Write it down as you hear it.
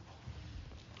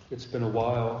It's been a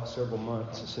while, several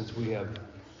months, since we have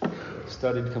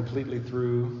studied completely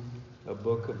through a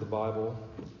book of the Bible.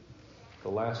 The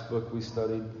last book we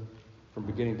studied from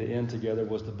beginning to end together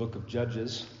was the book of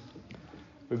Judges.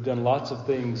 We've done lots of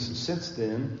things since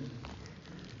then.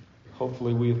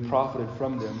 Hopefully we have profited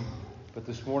from them. But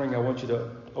this morning I want you to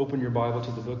open your Bible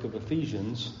to the book of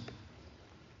Ephesians.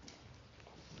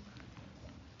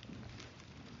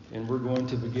 And we're going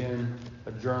to begin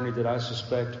a journey that I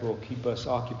suspect will keep us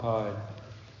occupied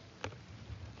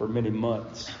for many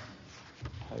months,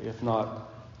 if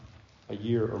not a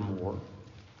year or more.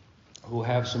 We'll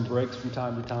have some breaks from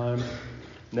time to time,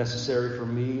 necessary for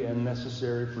me and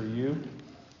necessary for you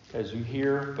as you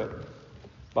hear, but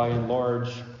by and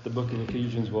large, the book of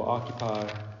Ephesians will occupy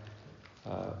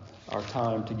our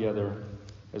time together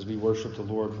as we worship the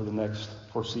Lord for the next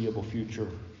foreseeable future.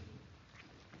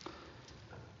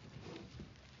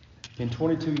 In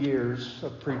 22 years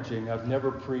of preaching, I've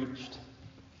never preached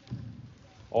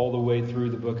all the way through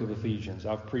the book of Ephesians.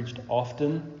 I've preached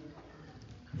often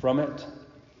from it.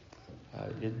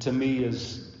 It to me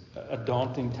is a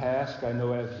daunting task. I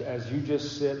know as you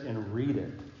just sit and read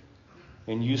it,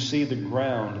 and you see the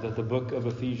ground that the book of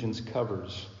Ephesians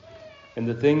covers, and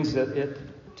the things that it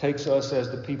takes us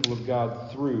as the people of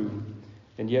God through,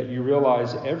 and yet you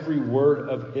realize every word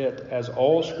of it, as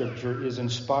all Scripture, is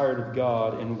inspired of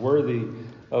God and worthy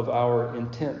of our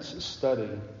intense study,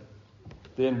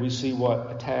 then we see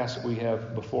what a task we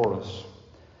have before us.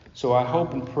 So I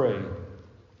hope and pray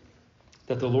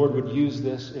that the Lord would use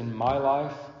this in my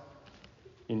life,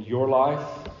 in your life,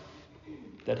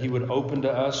 that He would open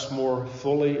to us more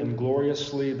fully and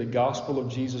gloriously the gospel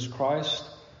of Jesus Christ,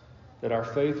 that our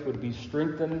faith would be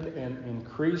strengthened and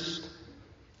increased,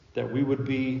 that we would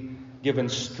be given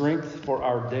strength for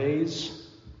our days,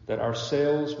 that our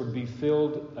sails would be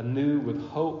filled anew with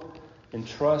hope and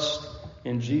trust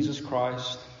in Jesus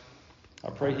Christ. I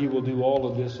pray He will do all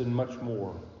of this and much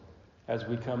more as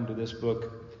we come to this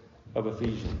book of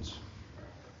Ephesians.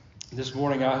 This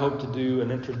morning I hope to do an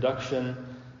introduction,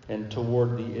 and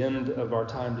toward the end of our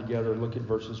time together, look at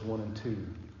verses 1 and 2.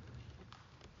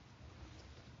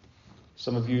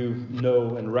 Some of you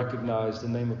know and recognize the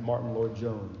name of Martin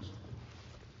Lloyd-Jones.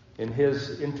 In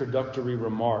his introductory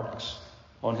remarks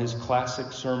on his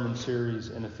classic sermon series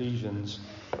in Ephesians,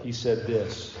 he said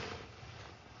this.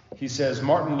 He says,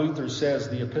 Martin Luther says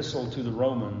the epistle to the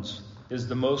Romans is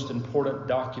the most important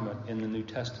document in the New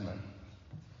Testament.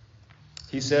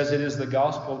 He says it is the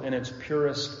gospel in its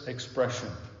purest expression.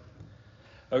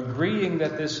 Agreeing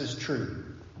that this is true,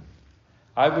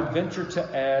 I would venture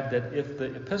to add that if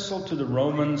the epistle to the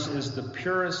Romans is the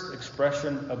purest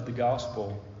expression of the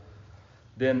gospel,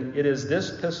 then it is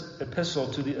this epistle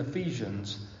to the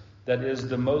Ephesians that is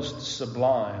the most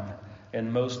sublime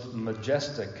and most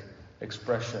majestic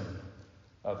expression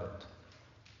of it.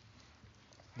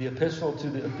 The epistle to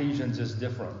the Ephesians is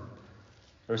different.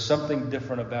 There's something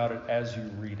different about it as you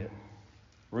read it.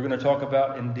 We're going to talk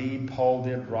about, indeed, Paul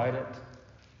did write it.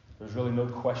 There's really no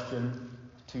question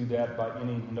to that by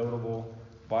any notable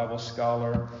Bible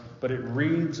scholar, but it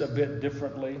reads a bit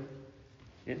differently.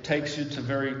 It takes you to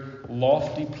very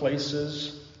lofty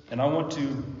places, and I want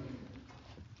to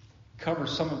cover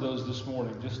some of those this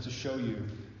morning just to show you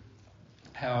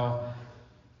how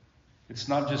it's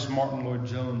not just Martin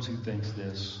Lloyd-Jones who thinks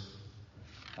this.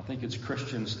 I think it's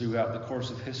Christians throughout the course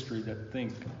of history that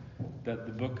think that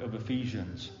the book of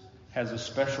Ephesians has a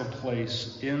special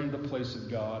place in the place of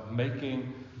God,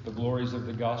 making the glories of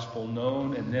the gospel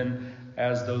known, and then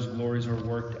as those glories are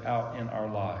worked out in our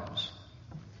lives.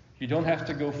 You don't have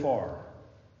to go far.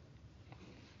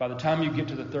 By the time you get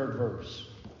to the 3rd verse,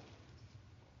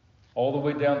 all the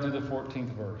way down through the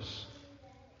 14th verse,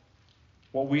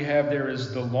 what we have there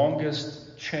is the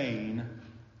longest chain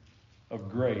of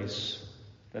grace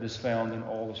that is found in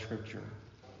all of Scripture.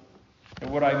 And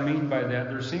what I mean by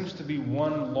that, there seems to be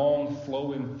one long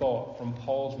flowing thought from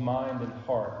Paul's mind and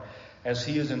heart as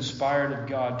he is inspired of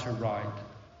God to write.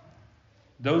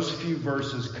 Those few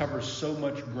verses cover so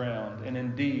much ground. And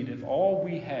indeed, if all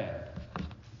we had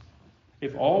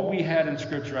in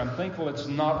Scripture, I'm thankful it's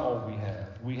not all we have.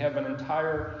 We have an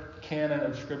entire canon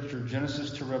of Scripture,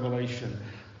 Genesis to Revelation.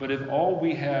 But if all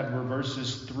we had were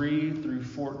verses 3 through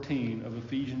 14 of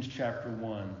Ephesians chapter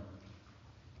 1,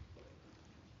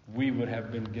 we would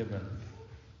have been given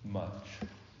much.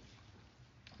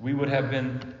 We would have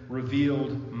been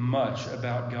revealed much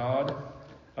about God,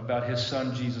 about His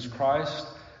Son Jesus Christ,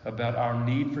 about our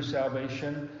need for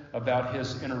salvation, about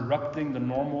His interrupting the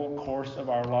normal course of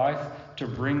our life to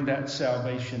bring that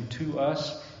salvation to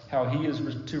us, how He is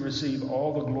to receive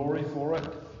all the glory for it.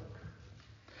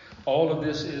 All of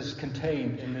this is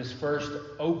contained in this first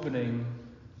opening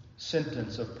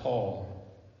sentence of Paul.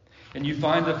 And you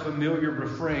find a familiar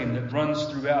refrain that runs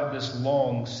throughout this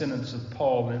long sentence of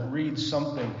Paul, and it reads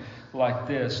something like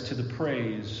this: to the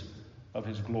praise of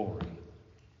his glory.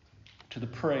 To the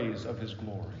praise of his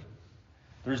glory.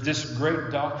 There's this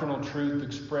great doctrinal truth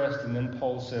expressed, and then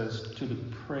Paul says, to the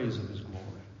praise of his glory.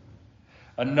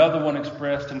 Another one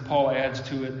expressed, and Paul adds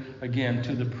to it again,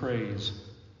 to the praise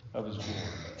of his glory.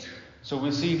 So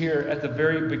we see here at the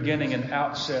very beginning and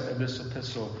outset of this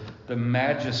epistle, the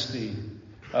majesty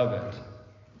of it.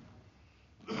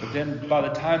 But then by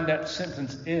the time that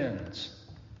sentence ends,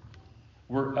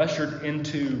 we're ushered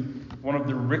into one of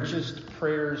the richest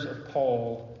prayers of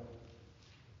Paul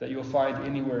that you'll find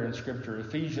anywhere in Scripture.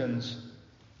 Ephesians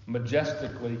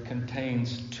majestically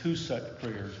contains two such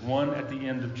prayers. One at the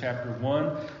end of chapter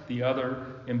 1, the other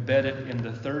embedded in the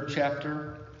 3rd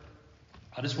chapter.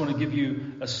 I just want to give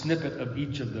you a snippet of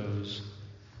each of those.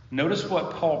 Notice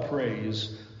what Paul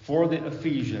prays for the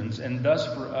Ephesians and thus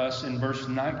for us in verse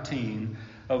 19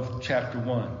 of chapter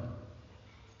 1.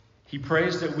 He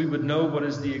prays that we would know what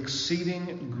is the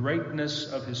exceeding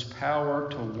greatness of his power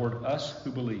toward us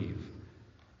who believe,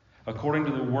 according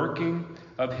to the working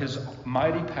of his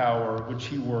mighty power which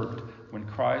he worked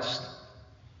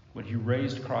when he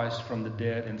raised Christ from the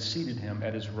dead and seated him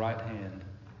at his right hand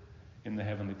in the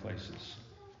heavenly places.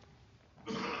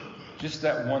 Just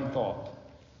that one thought,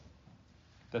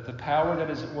 that the power that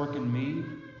is at work in me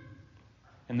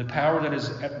and the power that is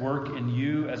at work in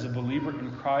you as a believer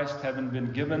in Christ, having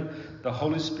been given the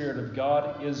Holy Spirit of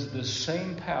God, is the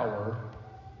same power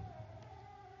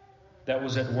that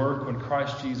was at work when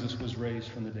Christ Jesus was raised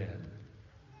from the dead.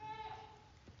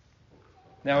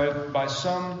 Now, if by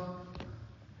some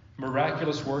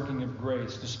miraculous working of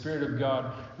grace, the Spirit of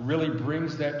God really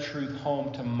brings that truth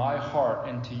home to my heart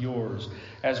and to yours,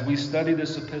 as we study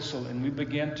this epistle and we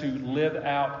begin to live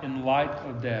out in light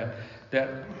of that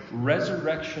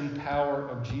resurrection power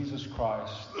of Jesus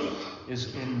Christ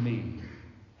is in me,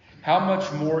 how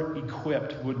much more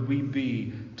equipped would we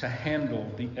be to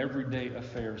handle the everyday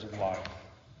affairs of life?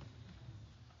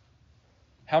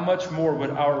 How much more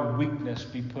would our weakness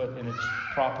be put in its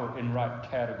proper and right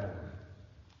category?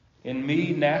 In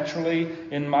me, naturally,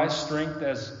 in my strength,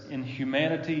 as in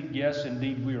humanity, yes,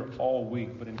 indeed, we are all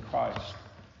weak, but in Christ,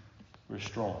 we're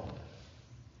strong.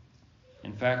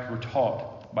 In fact, we're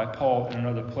taught by Paul in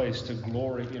another place to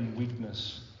glory in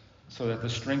weakness, so that the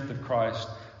strength of Christ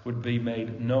would be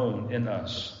made known in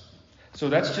us. So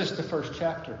that's just the first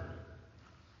chapter.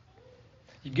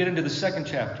 You get into the 2nd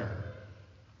chapter,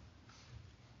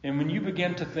 and when you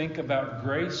begin to think about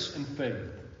grace and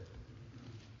faith,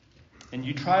 and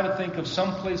you try to think of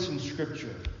some place in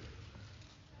Scripture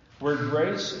where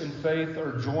grace and faith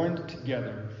are joined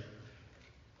together,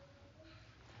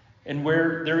 and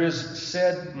where there is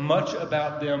said much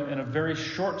about them in a very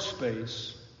short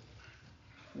space,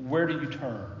 where do you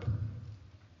turn?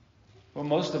 Well,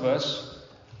 most of us,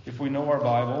 if we know our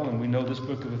Bible and we know this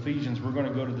book of Ephesians, we're going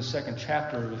to go to the 2nd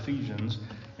chapter of Ephesians,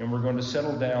 and we're going to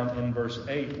settle down in verse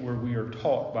 8, where we are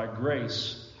taught, by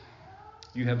grace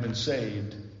you have been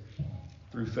saved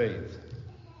through faith.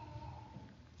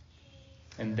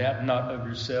 And that not of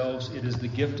yourselves, it is the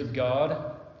gift of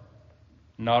God,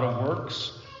 not of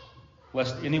works,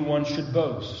 lest anyone should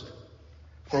boast.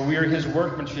 For we are his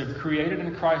workmanship, created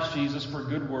in Christ Jesus for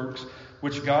good works,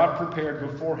 which God prepared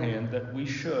beforehand that we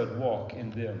should walk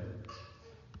in them.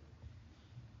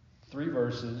 3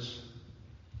 verses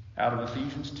out of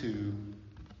Ephesians 2,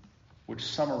 which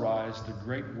summarize the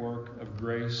great work of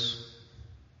grace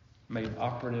made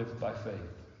operative by faith.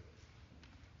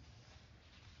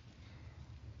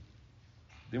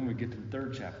 Then we get to the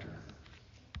 3rd chapter.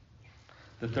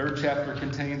 The 3rd chapter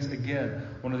contains, again,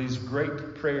 one of these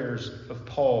great prayers of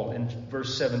Paul. In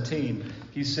verse 17,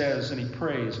 he says, and he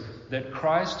prays, that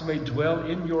Christ may dwell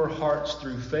in your hearts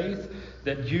through faith,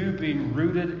 that you, being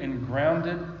rooted and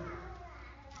grounded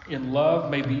in love,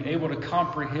 may be able to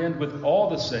comprehend with all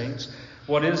the saints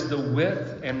what is the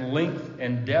width and length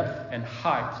and depth and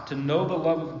height, to know the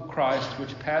love of Christ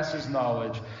which passes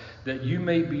knowledge, that you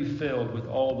may be filled with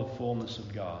all the fullness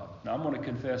of God. Now I'm going to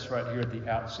confess right here at the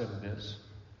outset of this.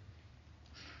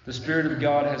 The Spirit of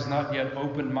God has not yet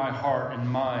opened my heart and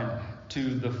mind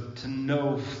to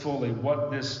know fully what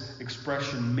this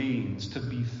expression means, to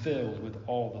be filled with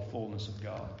all the fullness of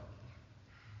God.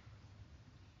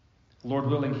 Lord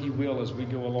willing, He will, as we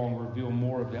go along, reveal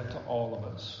more of that to all of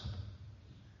us.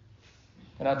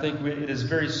 And I think it is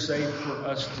very safe for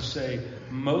us to say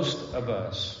most of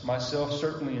us, myself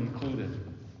certainly included,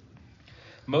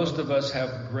 most of us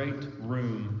have great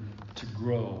room to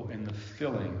grow in the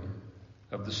filling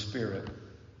of the Spirit,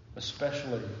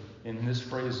 especially in this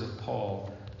phrase of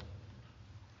Paul,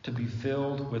 to be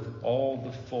filled with all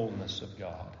the fullness of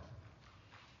God.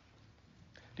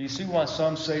 Do you see why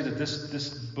some say that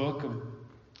this book of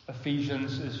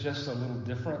Ephesians is just a little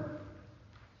different?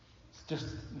 It's just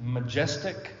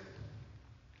majestic.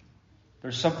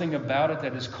 There's something about it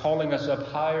that is calling us up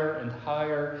higher and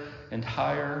higher and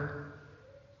higher.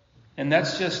 And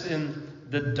that's just in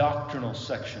the doctrinal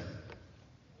section.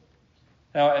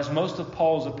 Now, as most of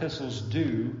Paul's epistles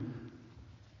do,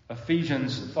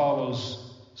 Ephesians follows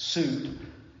suit,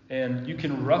 and you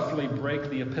can roughly break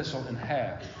the epistle in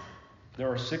half. There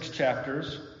are 6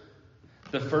 chapters.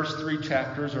 The first 3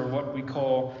 chapters are what we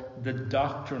call the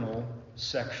doctrinal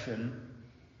section.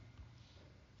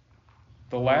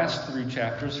 The last 3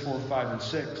 chapters, 4, 5, and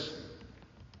 6,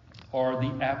 are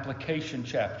the application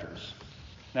chapters.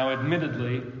 Now,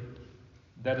 admittedly,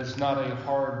 that is not a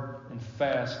hard and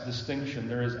fast distinction.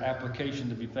 There is application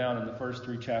to be found in the first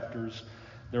 3 chapters.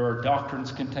 There are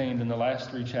doctrines contained in the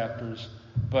last 3 chapters.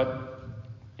 But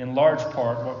in large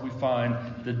part, what we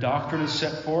find, the doctrine is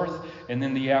set forth, and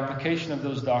then the application of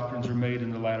those doctrines are made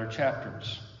in the latter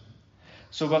chapters.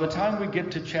 So by the time we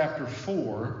get to chapter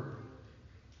 4,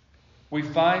 we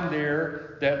find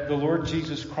there that the Lord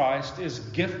Jesus Christ is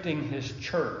gifting His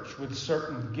church with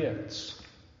certain gifts.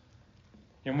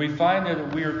 And we find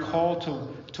that we are called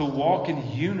to walk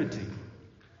in unity.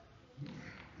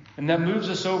 And that moves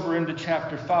us over into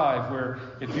chapter 5, where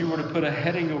if you were to put a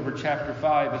heading over chapter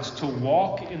 5, it's to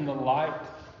walk in the light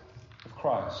of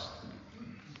Christ.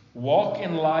 Walk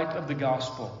in light of the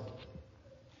gospel.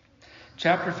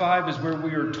 Chapter 5 is where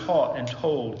we are taught and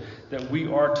told that we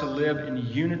are to live in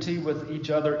unity with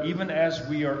each other. Even as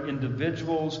we are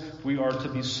individuals, we are to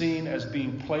be seen as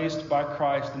being placed by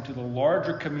Christ into the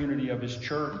larger community of His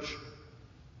church.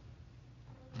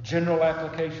 General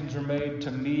applications are made to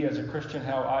me as a Christian,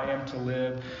 how I am to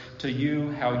live, to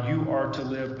you, how you are to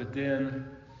live, but then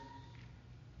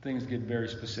things get very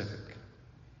specific.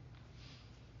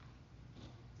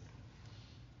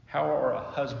 How are a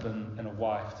husband and a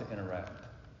wife to interact?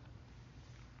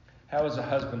 How is a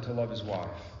husband to love his wife?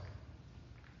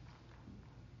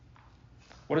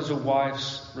 What is a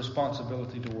wife's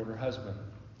responsibility toward her husband?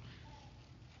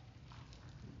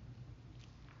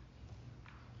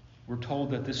 We're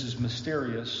told that this is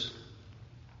mysterious,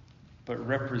 but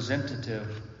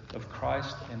representative of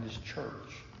Christ and His church.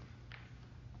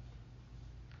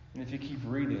 And if you keep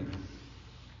reading,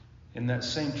 in that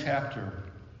same chapter,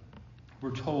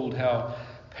 we're told how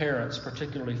parents,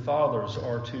 particularly fathers,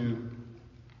 are to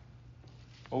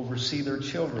oversee their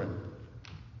children.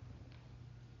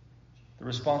 The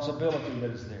responsibility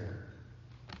that is there.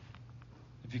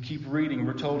 If you keep reading,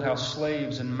 we're told how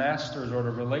slaves and masters are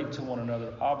to relate to one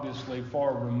another, obviously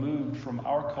far removed from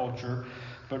our culture,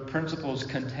 but principles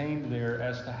contained there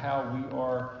as to how we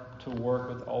are to work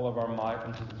with all of our might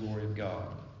unto the glory of God.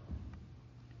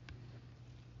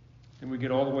 Then we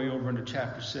get all the way over into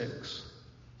chapter 6.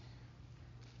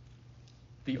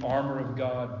 The armor of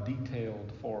God detailed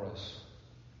for us.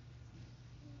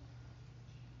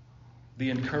 The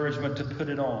encouragement to put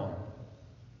it on.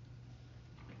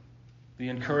 The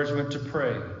encouragement to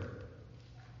pray.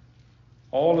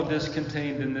 All of this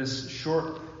contained in this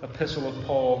short epistle of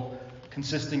Paul,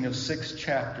 consisting of 6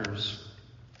 chapters.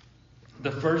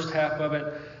 The first half of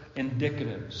it,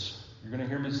 indicatives. You're going to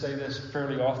hear me say this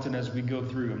fairly often as we go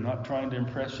through. I'm not trying to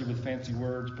impress you with fancy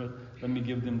words, but let me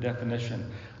give them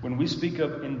definition. When we speak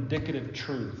of indicative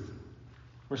truth,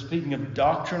 we're speaking of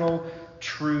doctrinal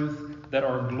truth that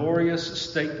are glorious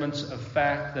statements of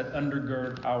fact that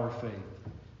undergird our faith.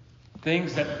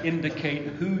 Things that indicate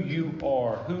who you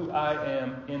are, who I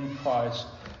am in Christ.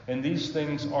 And these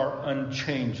things are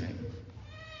unchanging.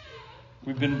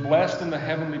 We've been blessed in the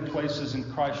heavenly places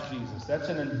in Christ Jesus. That's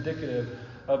an indicative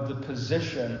of the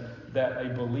position that a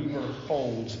believer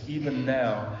holds even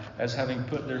now as having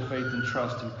put their faith and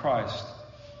trust in Christ.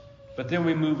 But then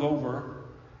we move over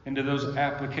into those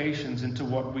applications into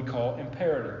what we call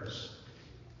imperatives.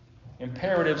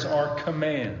 Imperatives are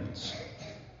commands.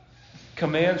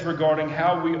 Commands regarding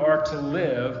how we are to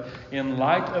live in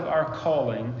light of our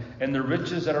calling and the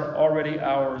riches that are already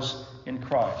ours in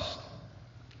Christ.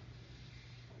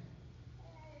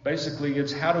 Basically,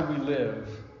 it's how do we live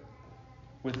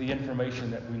with the information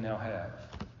that we now have.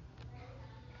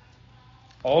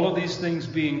 All of these things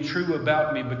being true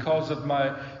about me because of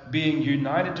my being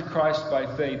united to Christ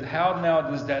by faith, how now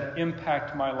does that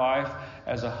impact my life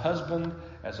as a husband,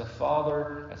 as a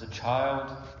father, as a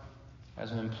child,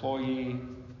 as an employee,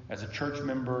 as a church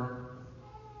member?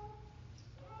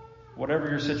 Whatever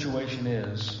your situation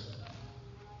is,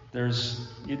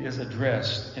 it is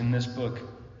addressed in this book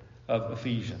of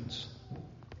Ephesians.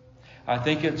 I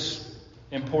think it's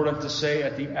important to say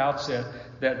at the outset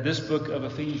that this book of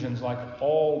Ephesians, like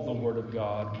all the Word of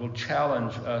God, will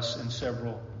challenge us in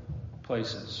several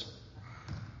places.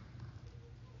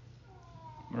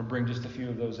 I'm going to bring just a few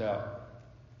of those out.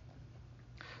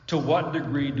 To what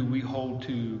degree do we hold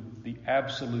to the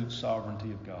absolute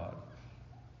sovereignty of God?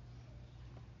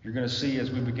 You're going to see as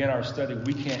we begin our study,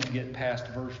 we can't get past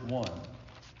verse 1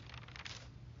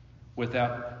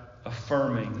 without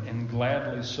affirming, and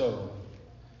gladly so,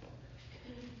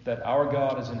 that our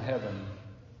God is in heaven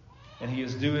and He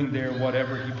is doing there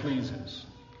whatever He pleases.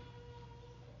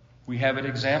 We have it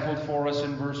exampled for us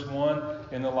in verse 1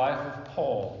 in the life of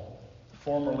Paul,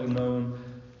 formerly known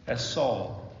as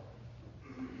Saul.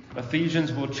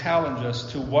 Ephesians will challenge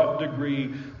us to what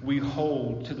degree we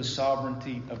hold to the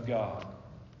sovereignty of God.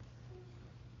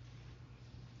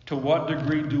 To what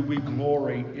degree do we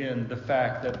glory in the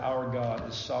fact that our God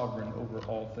is sovereign over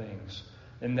all things?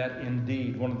 And that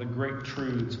indeed, one of the great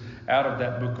truths out of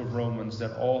that book of Romans,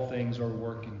 that all things are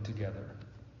working together.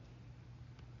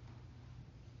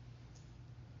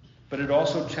 But it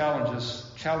also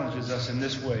challenges us in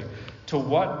this way. To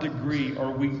what degree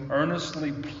are we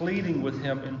earnestly pleading with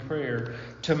Him in prayer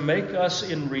to make us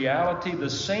in reality the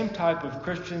same type of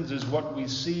Christians as what we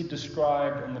see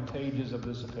described in the pages of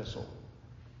this epistle?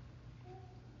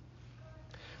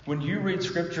 When you read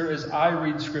Scripture as I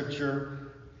read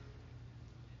Scripture,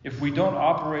 if we don't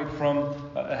operate from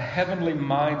a heavenly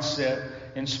mindset,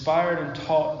 inspired and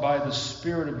taught by the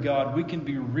Spirit of God, we can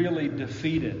be really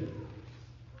defeated.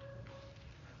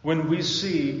 When we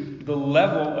see the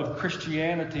level of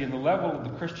Christianity and the level of the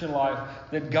Christian life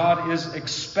that God is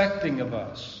expecting of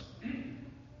us.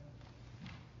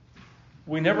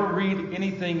 We never read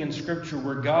anything in Scripture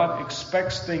where God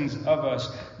expects things of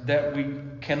us that we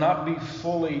cannot be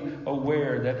fully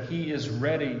aware that He is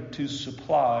ready to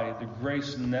supply the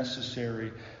grace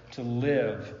necessary to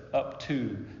live up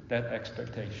to that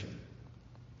expectation.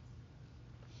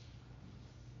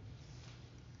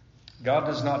 God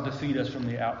does not defeat us from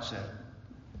the outset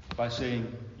by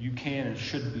saying, you can and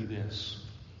should be this.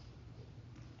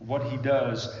 What He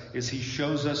does is He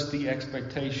shows us the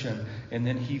expectation, and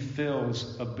then He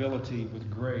fills ability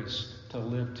with grace to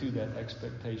live to that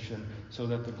expectation so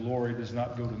that the glory does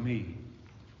not go to me.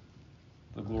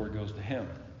 The glory goes to Him.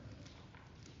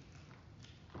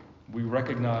 We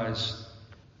recognize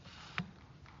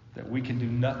that we can do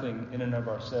nothing in and of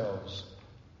ourselves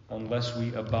unless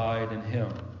we abide in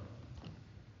Him.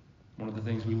 One of the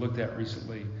things we looked at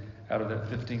recently out of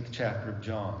that 15th chapter of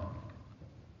John.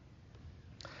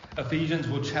 Ephesians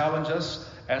will challenge us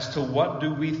as to what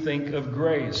do we think of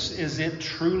grace. Is it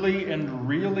truly and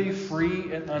really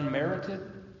free and unmerited?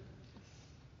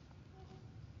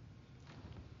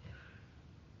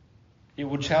 It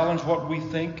will challenge what we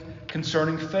think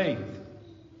concerning faith.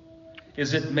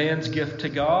 Is it man's gift to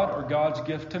God or God's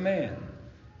gift to man?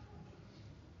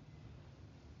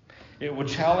 It will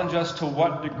challenge us to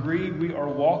what degree we are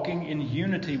walking in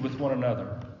unity with one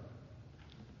another.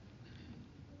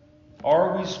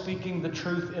 Are we speaking the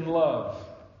truth in love?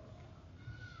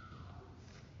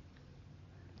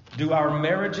 Do our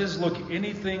marriages look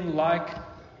anything like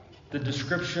the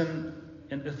description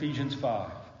in Ephesians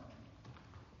 5?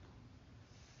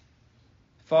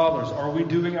 Fathers, are we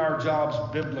doing our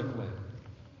jobs biblically?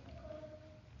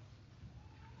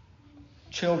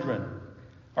 Children,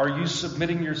 are you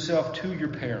submitting yourself to your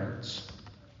parents?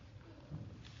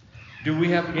 Do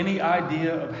we have any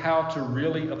idea of how to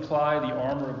really apply the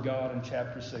armor of God in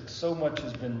chapter 6? So much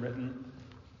has been written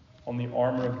on the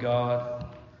armor of God.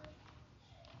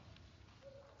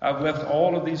 I've left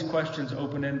all of these questions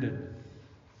open-ended.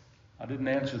 I didn't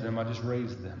answer them, I just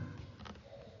raised them.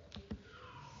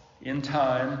 In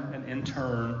time and in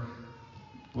turn,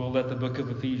 we'll let the book of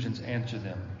Ephesians answer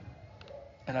them.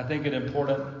 And I think it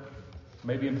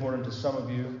may be important to some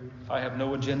of you. I have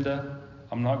no agenda.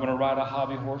 I'm not going to ride a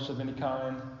hobby horse of any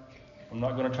kind. I'm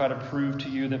not going to try to prove to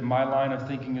you that my line of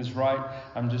thinking is right.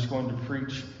 I'm just going to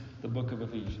preach the book of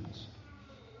Ephesians.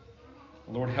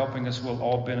 The Lord helping us, will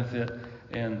all benefit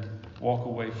and walk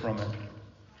away from it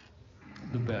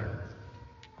the better.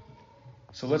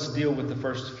 So let's deal with the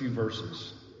first few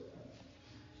verses.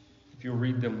 If you'll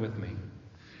read them with me.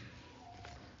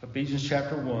 Ephesians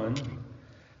chapter 1,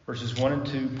 verses 1 and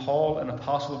 2. Paul, an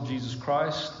apostle of Jesus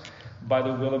Christ, by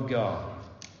the will of God.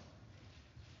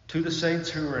 To the saints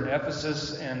who are in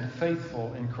Ephesus and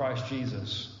faithful in Christ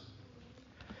Jesus.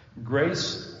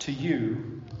 Grace to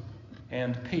you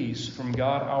and peace from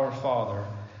God our Father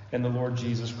and the Lord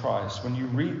Jesus Christ. When you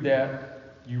read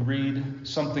that, you read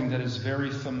something that is very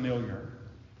familiar.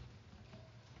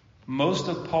 Most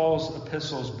of Paul's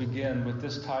epistles begin with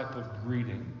this type of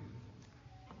greeting.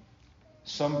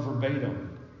 Some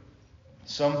verbatim.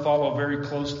 Some follow very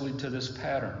closely to this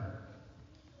pattern.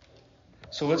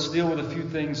 So let's deal with a few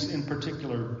things in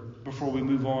particular before we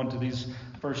move on to these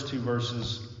first two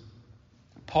verses.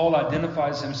 Paul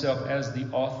identifies himself as the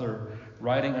author,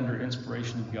 writing under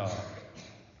inspiration of God.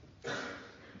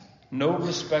 No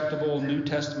respectable New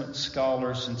Testament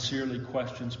scholar sincerely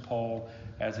questions Paul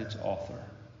as its author.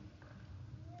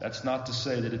 That's not to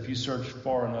say that if you search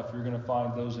far enough, you're going to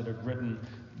find those that have written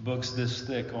books this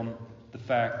thick on the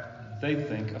fact, they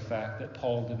think a fact, that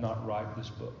Paul did not write this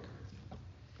book.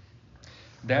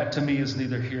 That to me is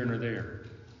neither here nor there.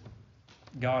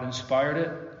 God inspired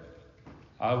it.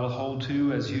 I will hold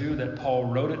to, as you, that Paul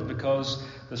wrote it because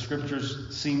the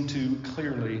Scriptures seem to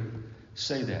clearly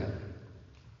say that.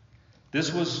 This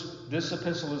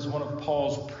epistle is one of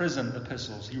Paul's prison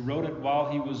epistles. He wrote it while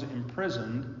he was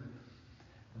imprisoned.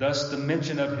 Thus, the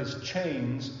mention of his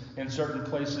chains in certain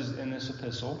places in this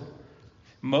epistle.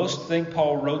 Most think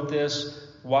Paul wrote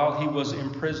this while he was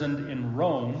imprisoned in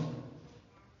Rome,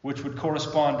 which would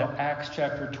correspond to Acts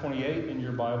chapter 28 in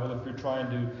your Bible if you're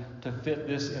trying to fit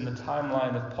this in the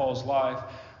timeline of Paul's life,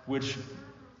 which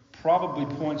probably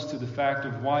points to the fact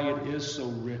of why it is so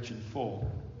rich and full.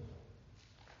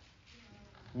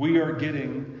 We are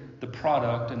getting the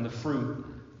product and the fruit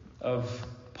of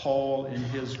Paul in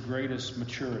his greatest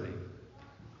maturity.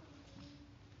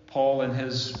 Paul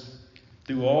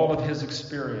through all of his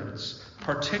experience,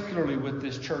 particularly with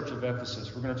this church of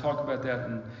Ephesus. We're going to talk about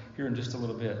that here in just a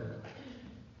little bit.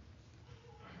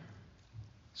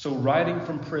 So writing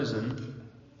from prison,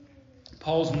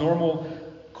 Paul's normal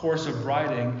course of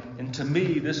writing, and to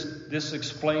me this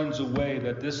explains away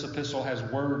that this epistle has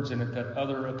words in it that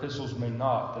other epistles may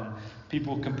not, and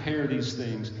people compare these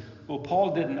things. Well,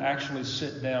 Paul didn't actually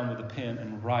sit down with a pen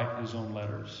and write his own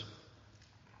letters.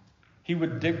 He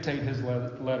would dictate his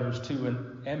letters to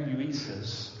an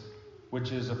amanuensis,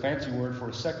 which is a fancy word for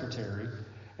a secretary,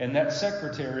 and that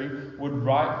secretary would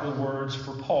write the words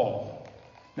for Paul.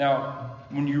 Now,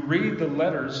 when you read the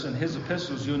letters in his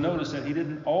epistles, you'll notice that he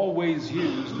didn't always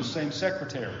use the same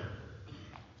secretary.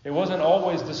 It wasn't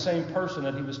always the same person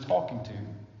that he was talking to.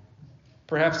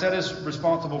 Perhaps that is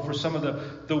responsible for some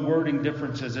of the wording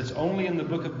differences. It's only in the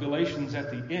book of Galatians at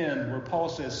the end where Paul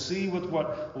says, "See with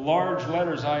what large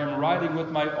letters I am writing with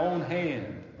my own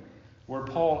hand," where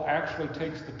Paul actually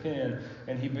takes the pen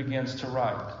and he begins to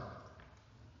write.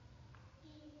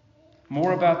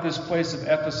 More about this place of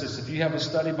Ephesus. If you have a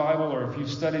study Bible or if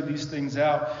you've studied these things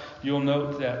out, you'll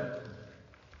note that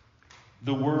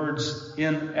the words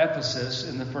 "in Ephesus"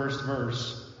 in the first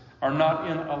verse are not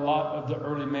in a lot of the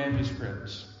early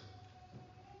manuscripts.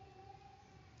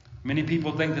 Many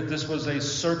people think that this was a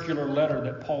circular letter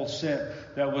that Paul sent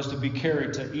that was to be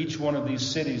carried to each one of these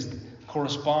cities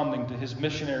corresponding to his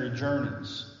missionary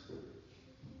journeys.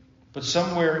 But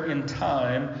somewhere in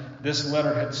time, this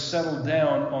letter had settled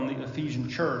down on the Ephesian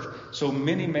church. So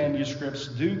many manuscripts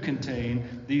do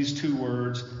contain these two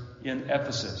words, "in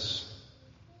Ephesus."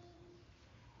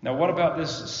 Now, what about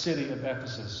this city of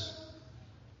Ephesus?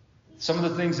 Some of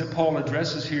the things that Paul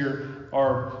addresses here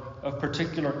are of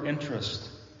particular interest,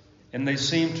 and they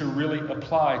seem to really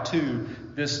apply to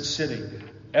this city.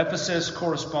 Ephesus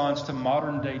corresponds to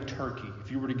modern-day Turkey.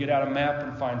 If you were to get out a map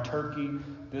and find Turkey,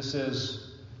 this is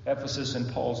Ephesus in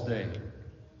Paul's day.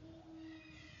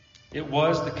 It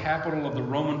was the capital of the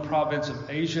Roman province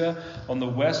of Asia on the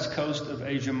west coast of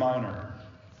Asia Minor.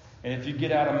 And if you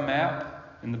get out a map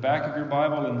in the back of your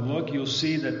Bible and look, you'll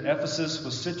see that Ephesus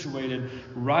was situated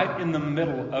right in the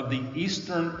middle of the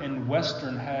eastern and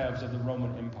western halves of the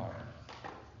Roman Empire.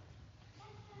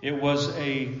 It was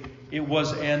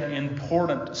an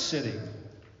important city.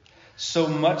 So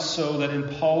much so that in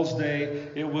Paul's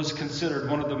day, it was considered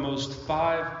one of the most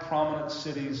 5 prominent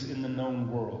cities in the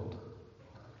known world.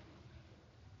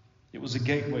 It was a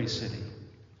gateway city.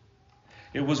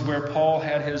 It was where Paul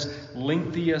had his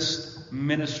lengthiest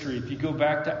ministry. If you go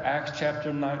back to Acts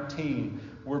chapter 19,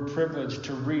 we're privileged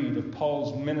to read of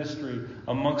Paul's ministry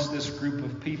amongst this group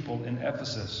of people in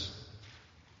Ephesus.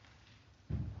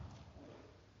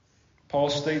 Paul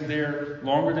stayed there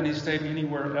longer than he stayed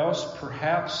anywhere else.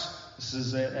 Perhaps, this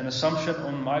is an assumption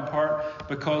on my part,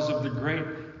 because of the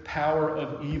great power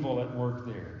of evil at work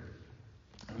there.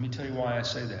 Let me tell you why I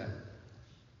say that.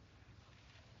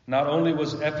 Not only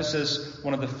was Ephesus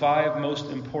one of the 5 most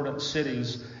important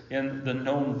cities in the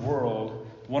known world,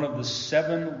 one of the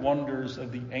 7 wonders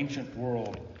of the ancient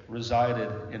world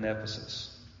resided in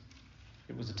Ephesus.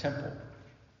 It was a temple.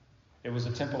 It was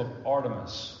the temple of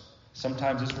Artemis.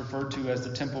 Sometimes it's referred to as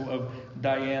the temple of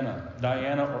Diana.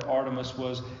 Diana or Artemis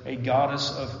was a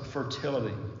goddess of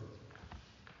fertility.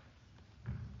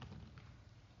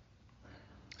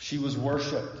 She was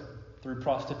worshipped through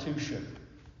prostitution.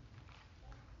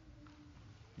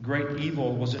 Great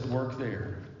evil was at work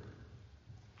there.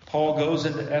 Paul goes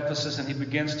into Ephesus and he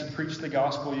begins to preach the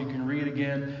gospel. You can read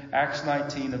again Acts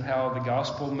 19 of how the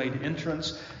gospel made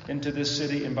entrance into this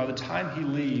city. And by the time he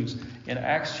leaves in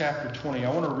Acts chapter 20,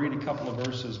 I want to read a couple of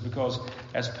verses because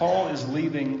as Paul is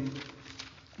leaving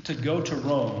to go to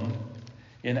Rome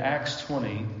in Acts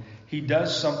 20, he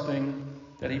does something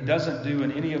that he doesn't do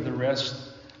in any of the rest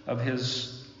of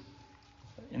his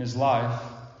life,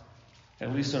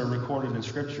 at least that are recorded in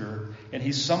Scripture. And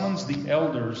he summons the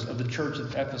elders of the church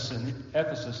of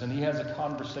Ephesus, and he has a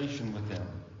conversation with them.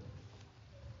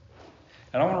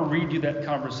 And I want to read you that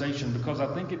conversation because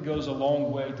I think it goes a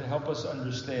long way to help us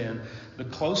understand the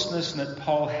closeness that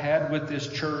Paul had with this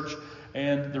church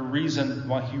and the reason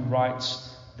why he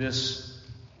writes this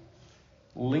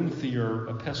lengthier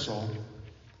epistle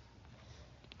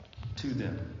to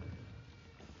them.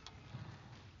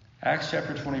 Acts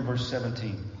chapter 20, verse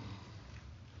 17.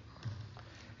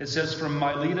 It says, "From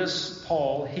Miletus,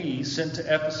 Paul, he sent to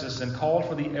Ephesus and called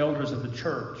for the elders of the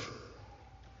church.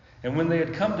 And when they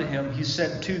had come to him, he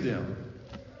said to them,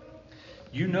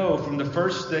 'You know from the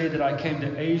first day that I came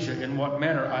to Asia in what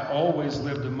manner I always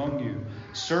lived among you,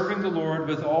 serving the Lord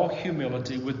with all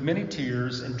humility, with many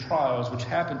tears and trials which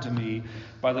happened to me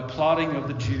by the plotting of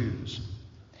the Jews.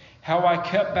 How I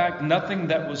kept back nothing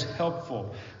that was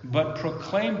helpful, but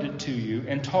proclaimed it to you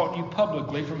and taught you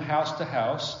publicly from house to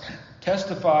house,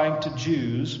 testifying to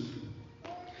Jews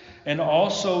and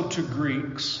also to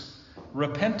Greeks,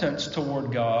 repentance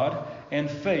toward God and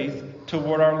faith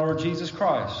toward our Lord Jesus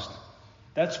Christ.'"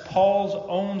 That's Paul's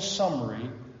own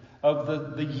summary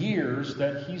of the years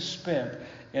that he spent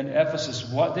in Ephesus.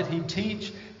 What did he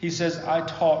teach? He says, "I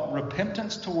taught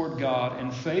repentance toward God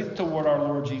and faith toward our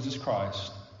Lord Jesus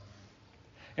Christ.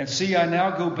 And see, I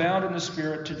now go bound in the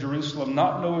Spirit to Jerusalem,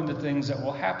 not knowing the things that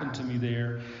will happen to me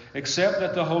there, except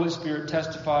that the Holy Spirit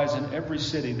testifies in every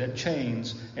city that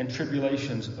chains and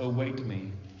tribulations await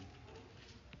me.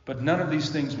 But none of these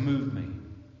things move me.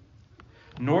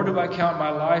 Nor do I count my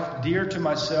life dear to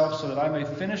myself, so that I may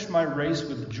finish my race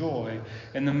with joy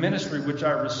in the ministry which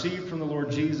I received from the Lord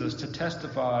Jesus to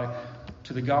testify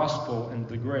to the gospel and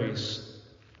the grace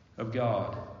of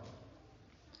God.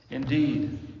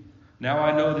 Indeed, now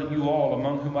I know that you all,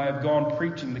 among whom I have gone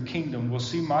preaching the kingdom, will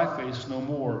see my face no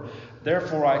more.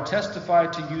 Therefore I testify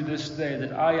to you this day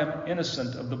that I am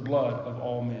innocent of the blood of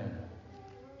all men."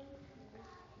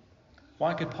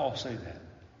 Why could Paul say that?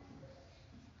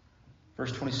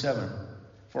 Verse 27,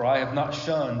 "For I have not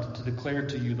shunned to declare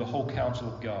to you the whole counsel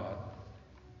of God.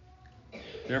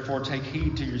 Therefore take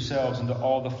heed to yourselves and to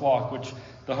all the flock which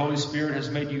the Holy Spirit has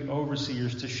made you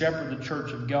overseers to shepherd the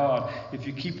church of God." If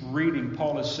you keep reading,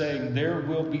 Paul is saying there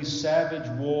will be savage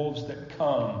wolves that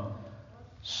come.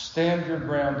 Stand your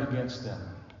ground against them.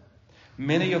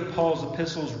 Many of Paul's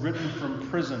epistles written from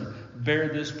prison bear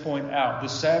this point out. The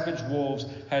savage wolves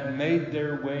had made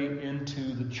their way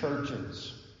into the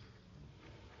churches.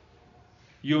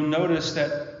 You'll notice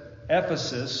that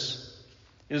Ephesus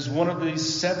is one of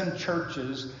these 7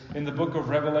 churches in the book of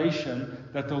Revelation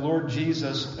that the Lord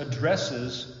Jesus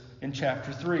addresses in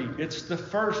chapter 3. It's the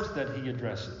first that he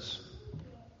addresses.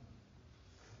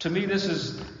 To me, this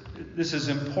is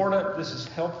important, this is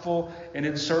helpful, and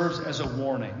it serves as a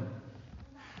warning.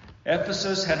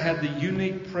 Ephesus had the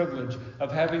unique privilege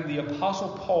of having the Apostle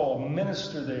Paul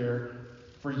minister there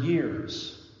for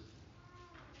years.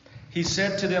 He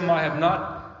said to them, "I have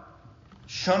not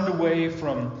shunned away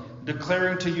from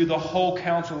declaring to you the whole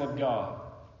counsel of God.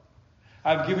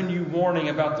 I've given you warning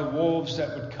about the wolves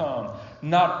that would come."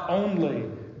 Not only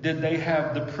did they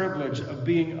have the privilege of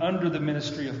being under the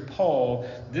ministry of Paul,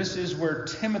 this is where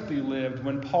Timothy lived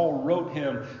when Paul wrote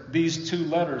him these 2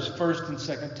 letters, 1st and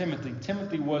 2nd Timothy.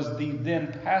 Timothy was the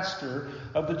then pastor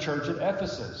of the church at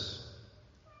Ephesus.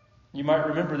 You might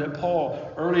remember that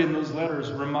Paul, early in those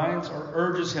letters, reminds or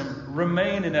urges him,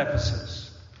 remain in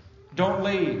Ephesus. Don't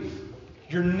leave.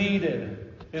 You're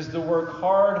needed. Is the work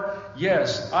hard?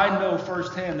 Yes, I know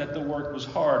firsthand that the work was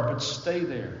hard, but stay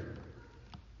there.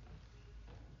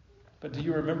 But do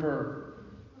you remember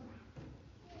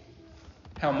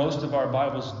how most of our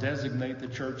Bibles designate the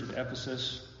church at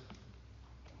Ephesus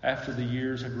after the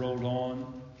years had rolled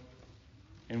on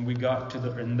and they got to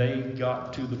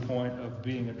the point of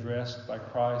being addressed by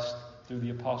Christ through the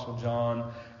Apostle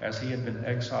John as he had been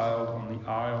exiled on the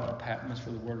Isle of Patmos for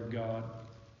the Word of God?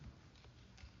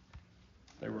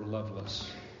 They were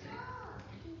loveless.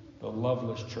 The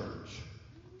loveless church.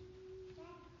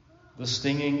 The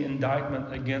stinging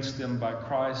indictment against them by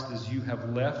Christ is, you have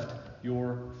left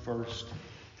your first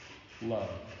love.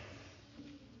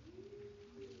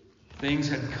 Things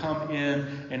had come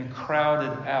in and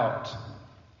crowded out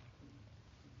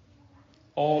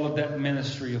all of that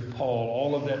ministry of Paul,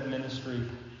 all of that ministry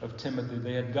of Timothy.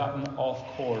 They had gotten off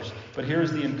course. But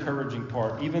here's the encouraging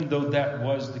part. Even though that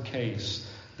was the case,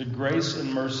 the grace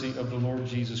and mercy of the Lord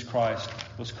Jesus Christ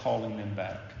was calling them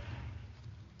back.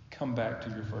 Come back to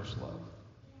your first love.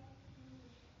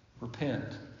 Repent.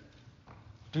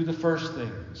 Do the first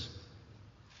things.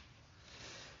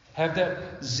 Have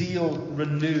that zeal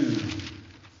renewed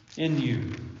in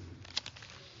you.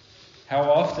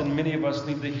 How often many of us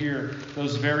need to hear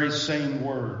those very same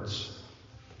words.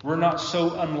 We're not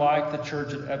so unlike the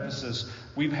church at Ephesus.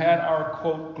 We've had our,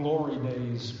 quote, glory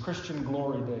days, Christian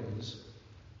glory days.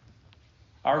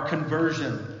 Our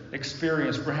conversion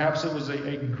experience, perhaps it was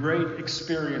a great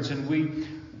experience, and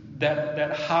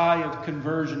that high of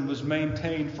conversion was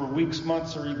maintained for weeks,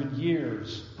 months, or even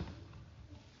years.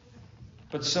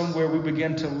 But somewhere we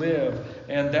begin to live,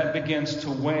 and that begins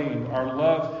to wane. Our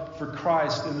love for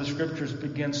Christ in the Scriptures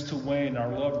begins to wane.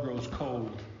 Our love grows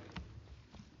cold.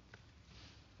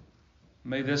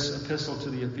 May this epistle to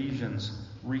the Ephesians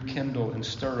rekindle and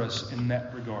stir us in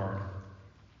that regard.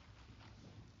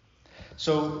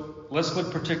 So let's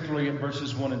look particularly at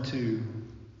verses 1 and 2.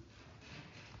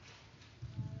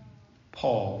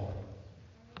 Paul.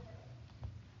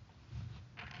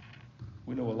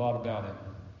 We know a lot about him.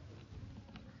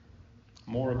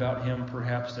 More about him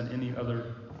perhaps than any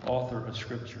other author of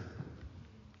Scripture.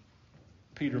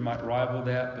 Peter might rival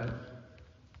that, but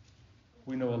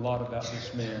we know a lot about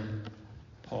this man,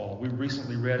 Paul. We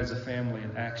recently read as a family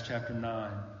in Acts chapter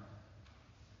 9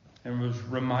 and was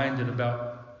reminded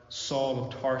about Saul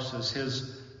of Tarsus,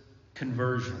 his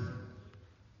conversion.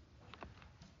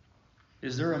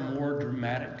 Is there a more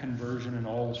dramatic conversion in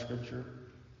all of Scripture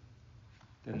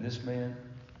than this man?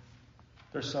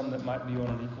 There's some that might be on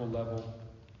an equal level.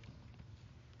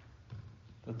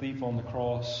 The thief on the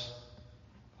cross,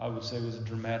 I would say, was a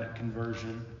dramatic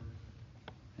conversion.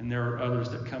 And there are others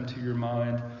that come to your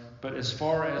mind. But as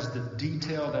far as the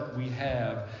detail that we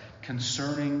have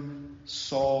concerning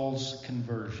Saul's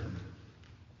conversion,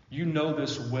 you know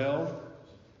this well,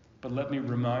 but let me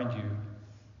remind you.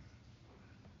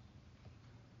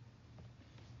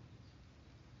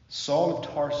 Saul of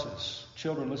Tarsus,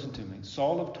 children, listen to me.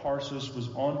 Saul of Tarsus was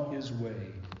on his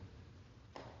way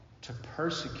to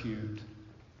persecute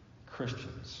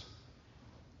Christians.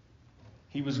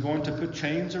 He was going to put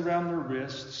chains around their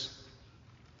wrists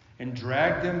and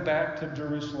drag them back to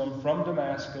Jerusalem from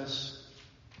Damascus,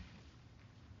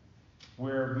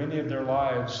 where many of their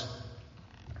lives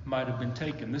might have been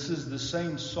taken. This is the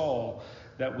same Saul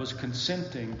that was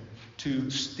consenting to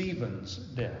Stephen's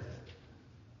death.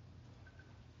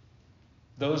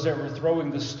 Those that were throwing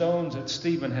the stones at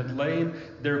Stephen had laid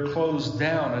their clothes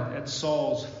down at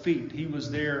Saul's feet. He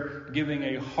was there giving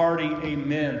a hearty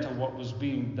amen to what was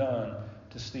being done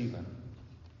to Stephen.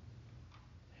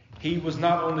 He was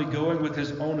not only going with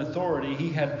his own authority, he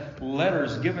had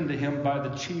letters given to him by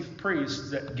the chief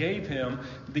priests that gave him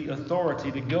the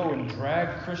authority to go and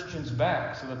drag Christians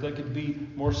back so that they could be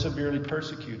more severely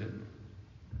persecuted.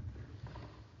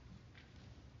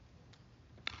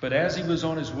 But as he was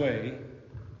on his way,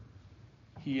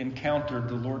 he encountered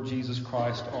the Lord Jesus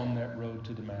Christ on that road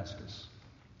to Damascus.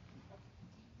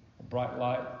 A bright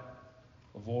light,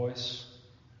 a voice,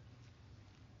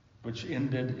 which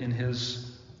ended in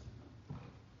his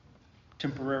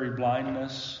temporary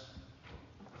blindness,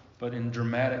 but in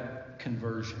dramatic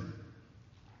conversion.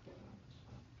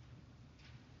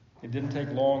 It didn't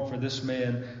take long for this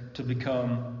man to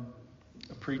become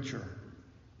a preacher.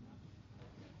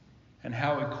 And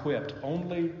how equipped.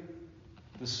 Only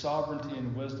the sovereignty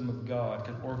and wisdom of God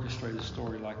can orchestrate a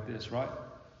story like this, right?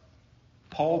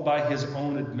 Paul, by his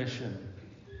own admission,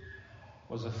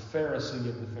 was a Pharisee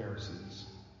of the Pharisees.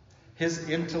 His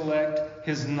intellect,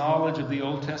 his knowledge of the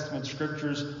Old Testament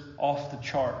Scriptures, off the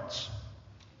charts.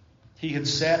 He had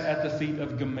sat at the feet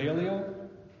of Gamaliel,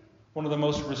 one of the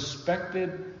most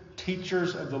respected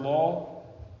teachers of the law.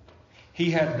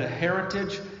 He had the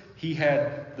heritage. He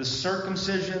had the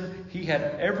circumcision. He had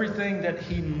everything that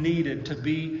he needed to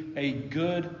be a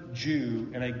good Jew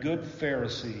and a good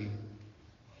Pharisee.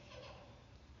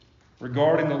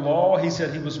 Regarding the law, he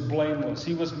said he was blameless.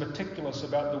 He was meticulous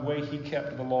about the way he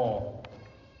kept the law.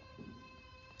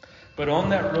 But on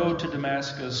that road to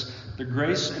Damascus, the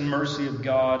grace and mercy of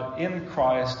God in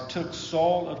Christ took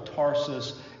Saul of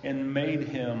Tarsus and made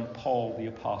him Paul the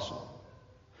Apostle.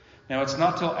 Now, it's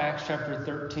not till Acts chapter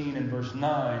 13 and verse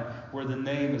 9 where the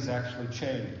name is actually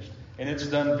changed. And it's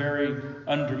done very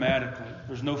undramatically.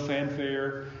 There's no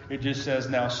fanfare. It just says,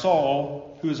 now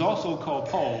Saul, who is also called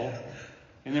Paul,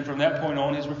 and then from that point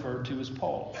on, he's referred to as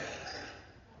Paul.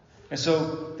 And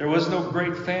so there was no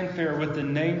great fanfare with the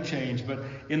name change, but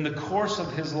in the course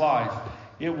of his life,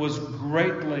 it was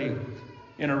greatly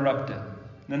interrupted.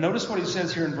 Now notice what he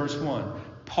says here in verse 1.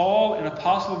 Paul, an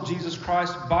apostle of Jesus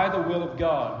Christ by the will of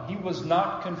God. He was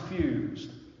not confused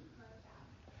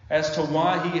as to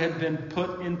why he had been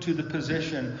put into the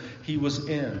position he was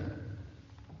in.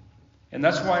 And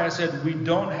that's why I said we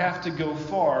don't have to go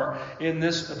far in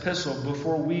this epistle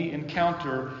before we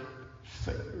encounter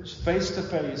face to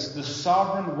face the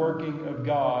sovereign working of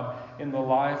God in the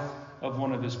life of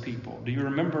one of his people. Do you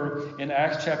remember in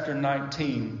Acts chapter 9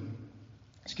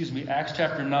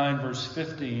 verse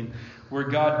 15, where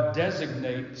God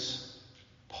designates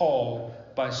Paul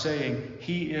by saying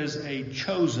he is a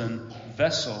chosen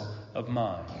vessel of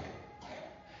mine.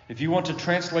 If you want to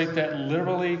translate that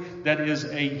literally,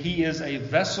 he is a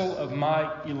vessel of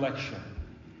my election.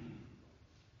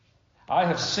 I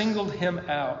have singled him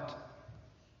out.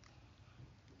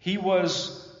 He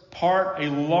was a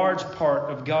large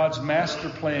part of God's master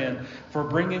plan for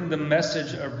bringing the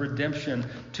message of redemption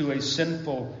to a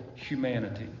sinful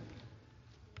humanity.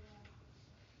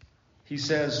 He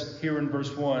says here in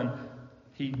verse 1,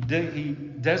 he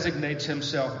designates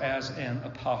himself as an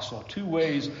apostle. Two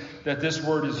ways that this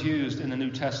word is used in the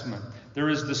New Testament. There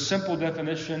is the simple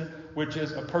definition, which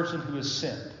is a person who is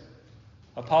sent.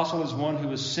 Apostle is one who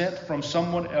is sent from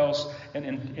someone else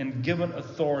and given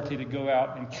authority to go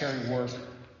out and carry work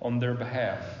on their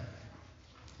behalf.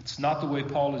 It's not the way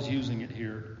Paul is using it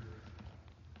here.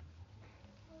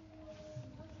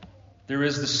 There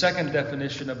is the second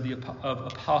definition of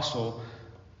apostle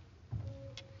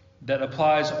that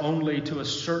applies only to a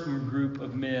certain group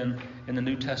of men in the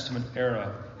New Testament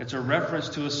era. It's a reference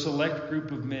to a select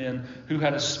group of men who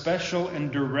had a special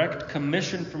and direct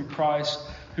commission from Christ,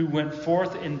 who went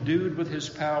forth endued with his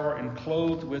power and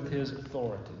clothed with his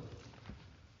authority.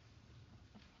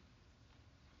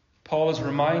 Paul is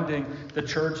reminding the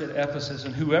church at Ephesus,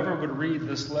 and whoever would read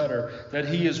this letter, that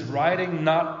he is writing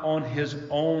not on his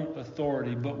own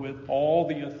authority, but with all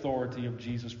the authority of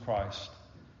Jesus Christ,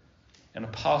 an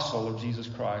apostle of Jesus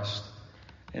Christ,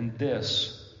 and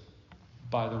this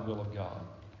by the will of God.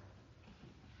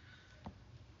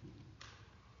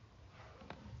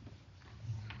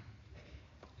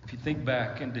 If you think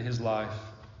back into his life,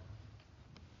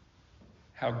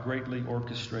 how greatly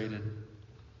orchestrated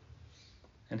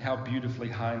and how beautifully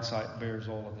hindsight bears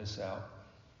all of this out.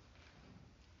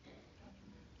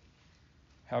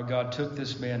 How God took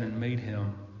this man and made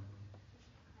him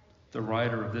the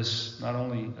writer of this, not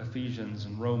only Ephesians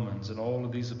and Romans and all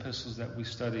of these epistles that we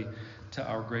study, to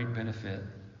our great benefit.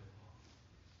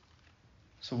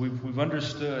 So we've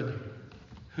understood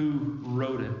who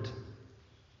wrote it,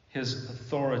 his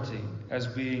authority as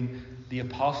being the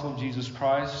apostle of Jesus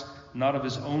Christ, not of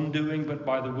his own doing, but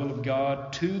by the will of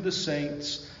God, to the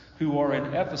saints who are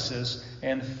in Ephesus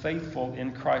and faithful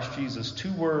in Christ Jesus.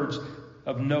 Two words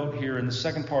of note here in the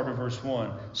second part of verse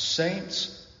 1,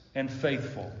 saints and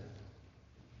faithful.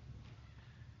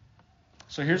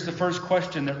 So here's the first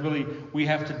question that really we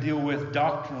have to deal with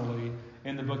doctrinally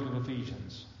in the book of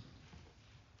Ephesians.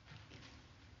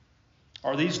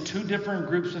 Are these two different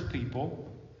groups of people,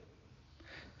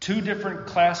 two different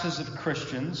classes of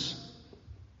Christians,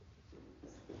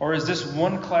 or is this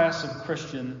one class of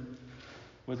Christian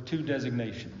with two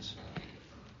designations?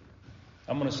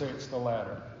 I'm going to say it's the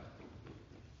latter.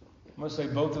 I'm going to say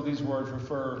both of these words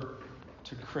refer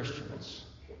to Christians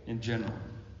in general.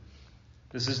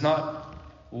 This is not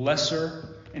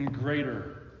lesser and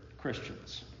greater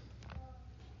Christians.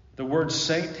 The word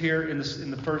saint here still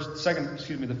in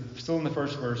the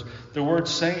first verse, the word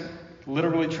saint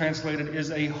literally translated is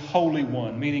a holy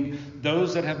one, meaning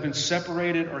those that have been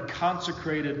separated or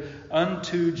consecrated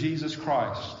unto Jesus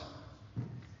Christ.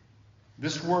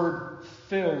 This word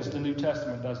fills the New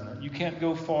Testament, doesn't it? You can't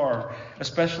go far,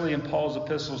 especially in Paul's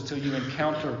epistles, till you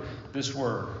encounter this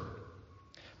word.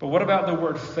 But what about the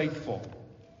word faithful?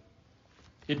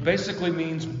 It basically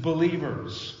means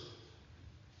believers.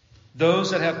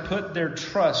 Those that have put their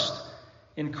trust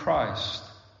in Christ.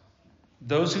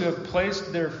 Those who have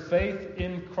placed their faith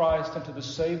in Christ unto the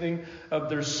saving of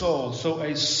their souls. So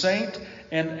a saint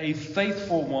and a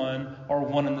faithful one are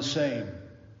one and the same.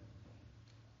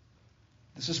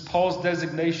 This is Paul's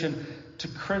designation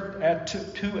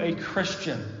to a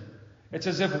Christian. It's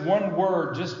as if one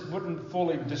word just wouldn't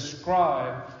fully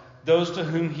describe those to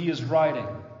whom he is writing.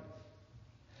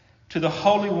 to the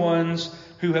holy ones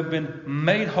who have been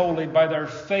made holy by their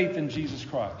faith in Jesus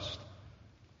Christ.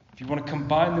 If you want to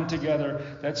combine them together,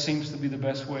 that seems to be the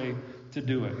best way to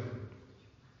do it.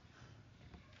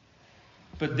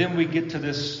 But then we get to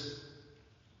this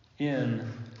in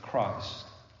Christ,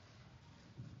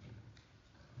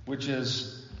 which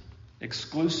is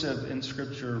exclusive in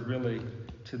Scripture, really,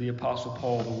 to the Apostle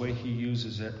Paul, the way he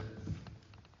uses it.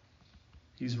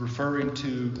 He's referring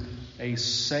to a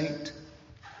saint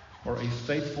or a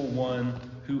faithful one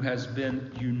who has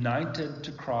been united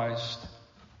to Christ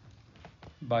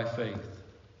by faith,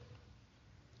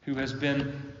 who has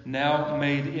been now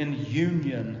made in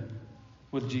union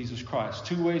with Jesus Christ.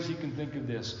 Two ways you can think of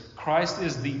this. Christ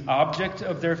is the object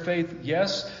of their faith,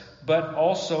 yes, but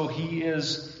also He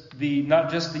is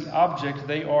not just the object,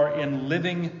 they are in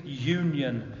living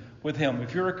union with Him.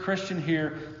 If you're a Christian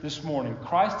here this morning,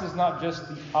 Christ is not just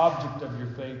the object of your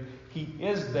faith. He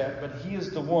is that, but He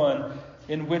is the one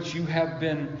in which you have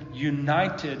been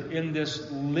united in this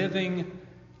living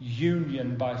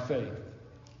union by faith.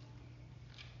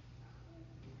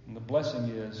 And the blessing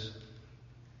is,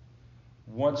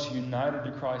 once united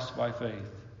to Christ by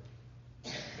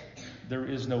faith, there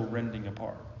is no rending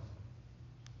apart.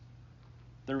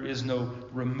 There is no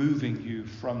removing you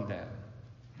from that.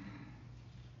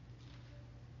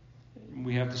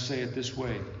 We have to say it this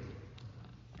way.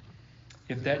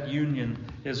 If that union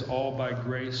is all by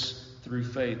grace through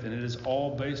faith, and it is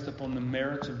all based upon the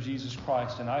merits of Jesus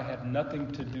Christ, and I had nothing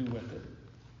to do with it,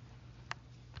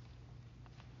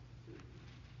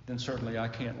 then certainly I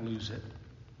can't lose it.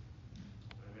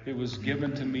 It was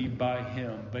given to me by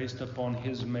Him, based upon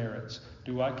His merits.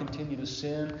 Do I continue to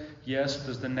sin? Yes.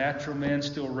 Does the natural man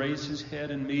still raise his head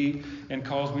in me and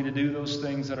cause me to do those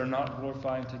things that are not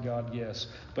glorifying to God? Yes.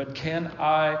 But can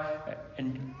I,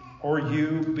 or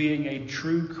you, being a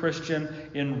true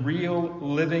Christian in real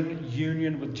living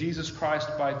union with Jesus Christ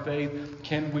by faith,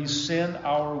 can we sin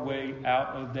our way out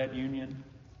of that union?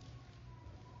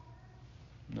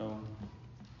 No.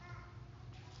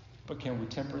 But can we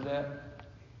temper that?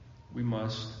 We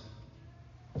must.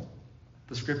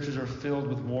 The Scriptures are filled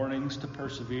with warnings to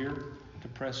persevere, to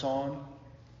press on,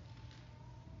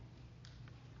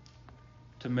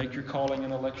 to make your calling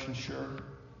and election sure.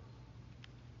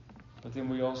 But then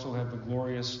we also have the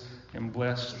glorious and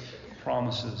blessed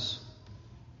promises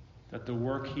that the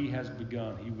work He has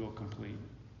begun, He will complete.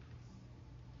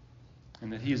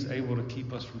 And that He is able to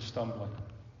keep us from stumbling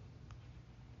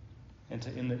and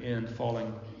to, in the end,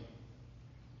 falling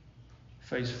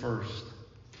face first.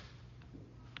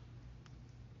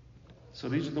 So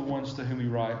these are the ones to whom he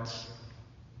writes.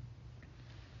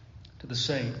 To the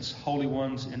saints, holy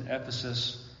ones in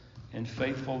Ephesus, and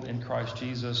faithful in Christ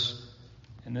Jesus.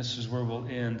 And this is where we'll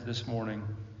end this morning.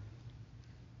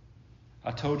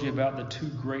 I told you about the two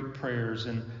great prayers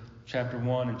in chapter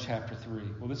 1 and chapter 3.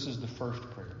 Well, this is the first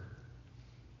prayer.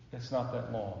 It's not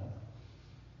that long.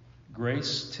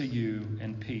 Grace to you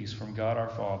and peace from God our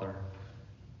Father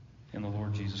and the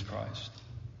Lord Jesus Christ.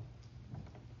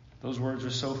 Those words are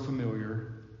so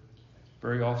familiar.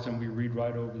 Very often we read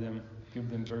right over them, give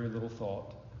them very little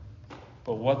thought.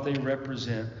 But what they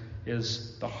represent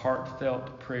is the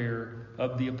heartfelt prayer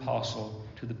of the apostle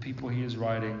to the people he is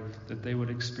writing, that they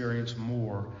would experience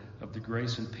more of the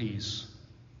grace and peace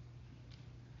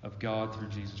of God through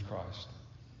Jesus Christ.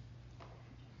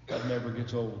 That never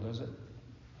gets old, does it?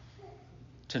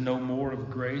 To know more of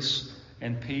grace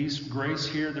and peace. Grace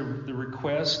here, the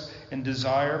request and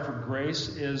desire for grace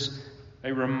is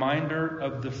a reminder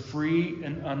of the free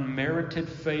and unmerited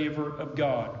favor of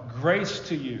God. Grace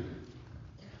to you.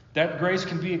 That grace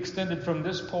can be extended from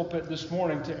this pulpit this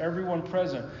morning to everyone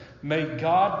present. May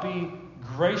God be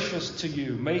gracious to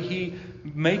you. May He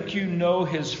make you know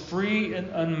His free and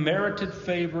unmerited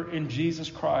favor in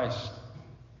Jesus Christ.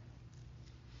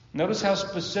 Notice how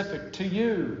specific. To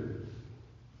you.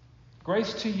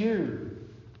 Grace to you.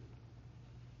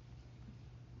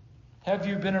 Have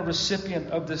you been a recipient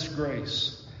of this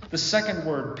grace? The second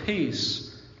word,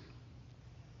 peace.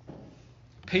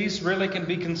 Peace really can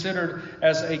be considered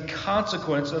as a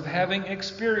consequence of having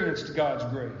experienced God's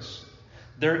grace.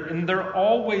 They're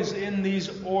always in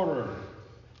these order.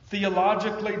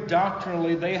 Theologically,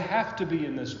 doctrinally, they have to be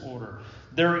in this order.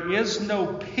 There is no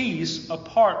peace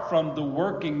apart from the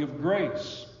working of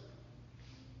grace.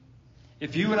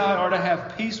 If you and I are to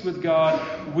have peace with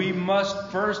God, we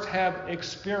must first have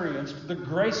experienced the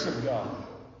grace of God.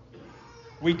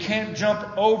 We can't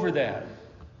jump over that.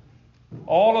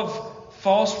 All of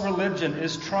false religion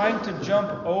is trying to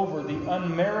jump over the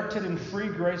unmerited and free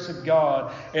grace of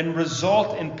God and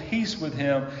result in peace with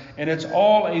Him, and it's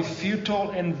all a futile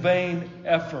and vain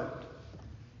effort.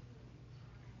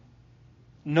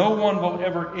 No one will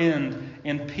ever end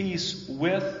in peace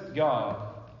with God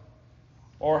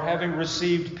or having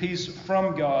received peace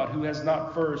from God who has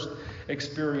not first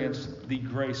experienced the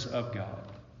grace of God.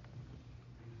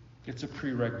 It's a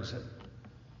prerequisite.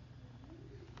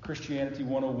 Christianity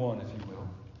 101, if you will.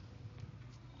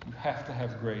 You have to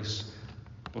have grace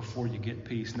before you get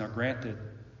peace. Now, granted,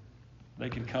 they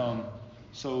can come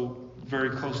so very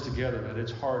close together that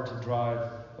it's hard to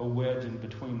drive a wedge in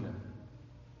between them.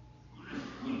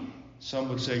 Some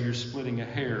would say you're splitting a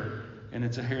hair, and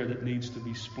it's a hair that needs to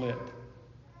be split.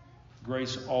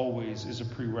 Grace always is a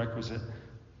prerequisite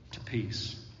to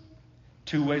peace.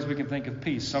 Two ways we can think of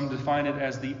peace. Some define it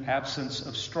as the absence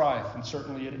of strife, and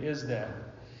certainly it is that.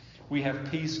 We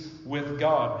have peace with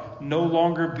God, no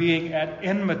longer being at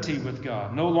enmity with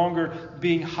God, no longer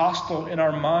being hostile in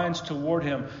our minds toward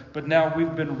Him, but now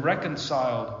we've been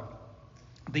reconciled.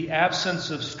 The absence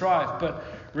of strife, but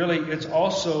really it's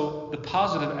also the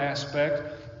positive aspect.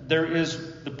 There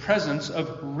is the presence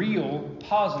of real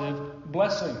positive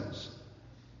blessings.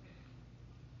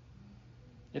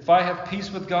 If I have peace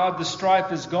with God, the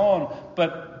strife is gone,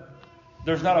 but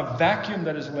there's not a vacuum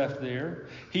that is left there.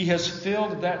 He has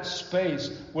filled that space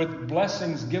with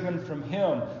blessings given from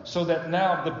Him so that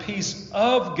now the peace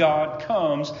of God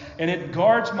comes and it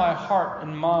guards my heart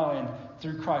and mind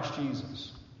through Christ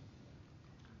Jesus.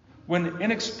 When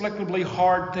inexplicably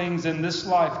hard things in this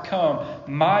life come,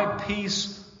 my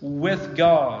peace with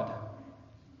God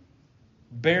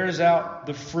bears out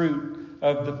the fruit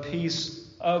of the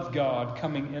peace of God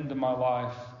coming into my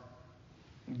life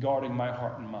and guarding my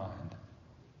heart and mind.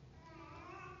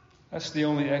 That's the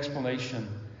only explanation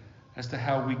as to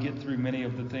how we get through many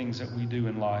of the things that we do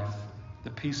in life.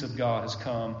 The peace of God has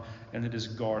come and it is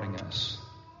guarding us.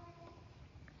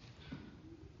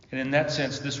 And in that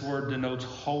sense, this word denotes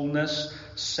wholeness,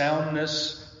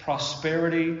 soundness,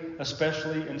 prosperity,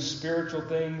 especially in spiritual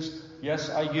things. Yes,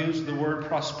 I use the word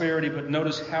prosperity, but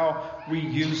notice how we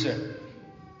use it.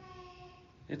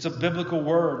 It's a biblical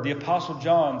word. The Apostle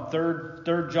John,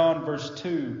 3 John verse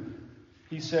 2,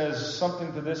 he says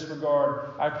something to this regard.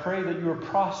 I pray that you are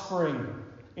prospering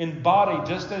in body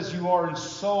just as you are in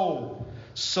soul.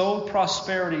 Soul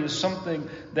prosperity is something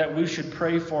that we should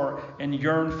pray for and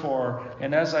yearn for.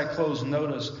 And as I close,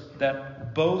 notice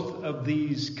that both of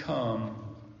these come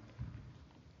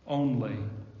only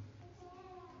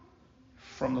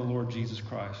from the Lord Jesus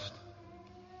Christ.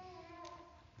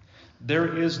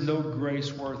 There is no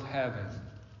grace worth having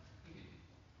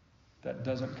that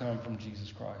doesn't come from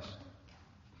Jesus Christ.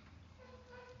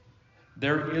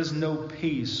 There is no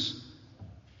peace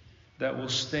that will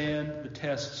stand the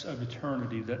tests of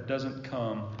eternity that doesn't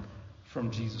come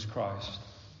from Jesus Christ.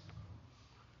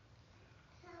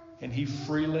 And He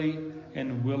freely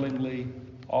and willingly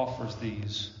offers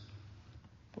these.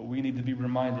 But we need to be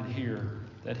reminded here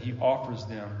that He offers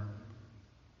them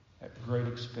at great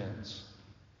expense.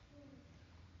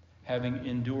 Having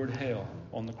endured hell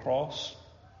on the cross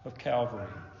of Calvary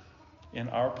in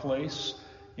our place,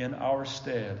 in our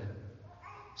stead,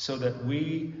 so that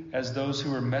we, as those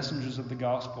who are messengers of the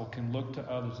gospel, can look to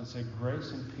others and say,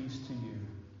 grace and peace to you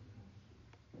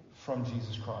from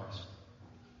Jesus Christ.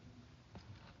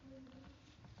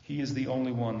 He is the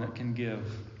only one that can give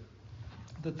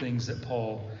the things that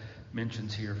Paul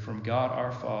mentions here from God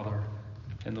our Father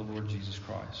and the Lord Jesus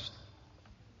Christ.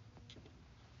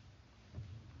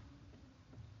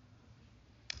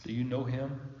 Do you know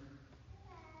Him?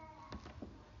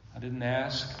 I didn't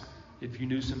ask if you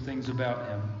knew some things about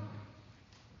Him.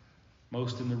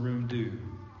 Most in the room do.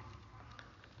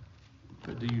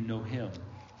 But do you know Him?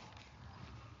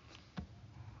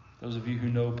 Those of you who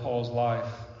know Paul's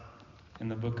life in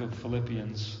the book of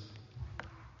Philippians,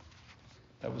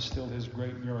 that was still his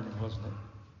great yearning, wasn't it?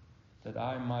 That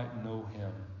I might know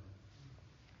Him.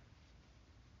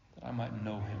 That I might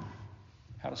know Him.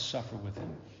 How to suffer with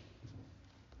Him.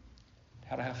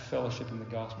 How to have fellowship in the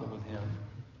gospel with Him.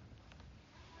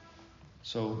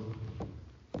 So,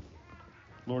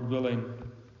 Lord willing,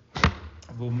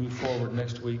 we'll move forward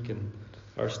next week in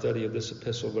our study of this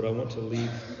epistle, but I want to leave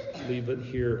it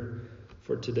here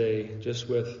for today just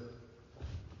with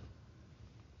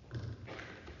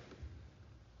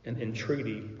an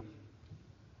entreaty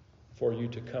for you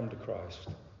to come to Christ.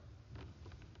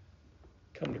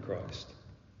 Come to Christ.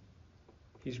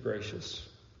 He's gracious.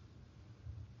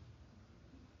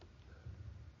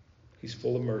 He's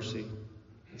full of mercy.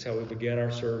 That's how we began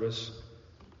our service.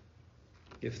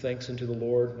 Give thanks unto the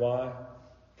Lord. Why?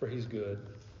 For He's good.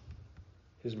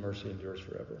 His mercy endures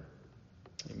forever.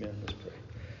 Amen. Let's pray.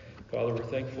 Father, we're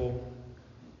thankful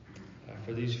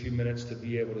for these few minutes to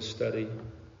be able to study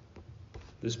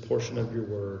this portion of your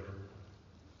word.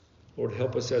 Lord,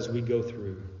 help us as we go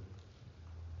through.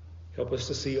 Help us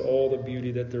to see all the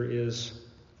beauty that there is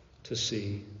to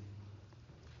see.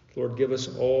 Lord, give us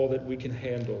all that we can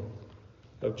handle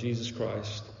of Jesus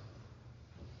Christ.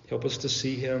 Help us to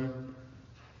see him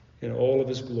in all of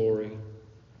his glory.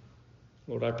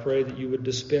 Lord, I pray that you would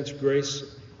dispense grace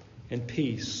and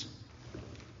peace,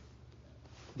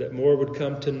 that more would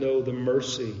come to know the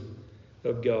mercy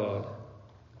of God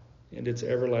and its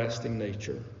everlasting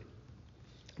nature.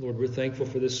 Lord, we're thankful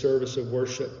for this service of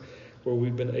worship where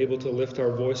we've been able to lift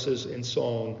our voices in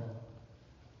song,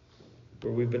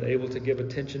 where we've been able to give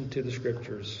attention to the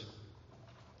Scriptures.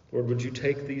 Lord, would you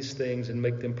take these things and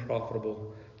make them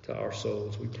profitable to our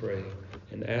souls, we pray,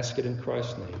 and ask it in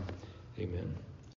Christ's name. Amen.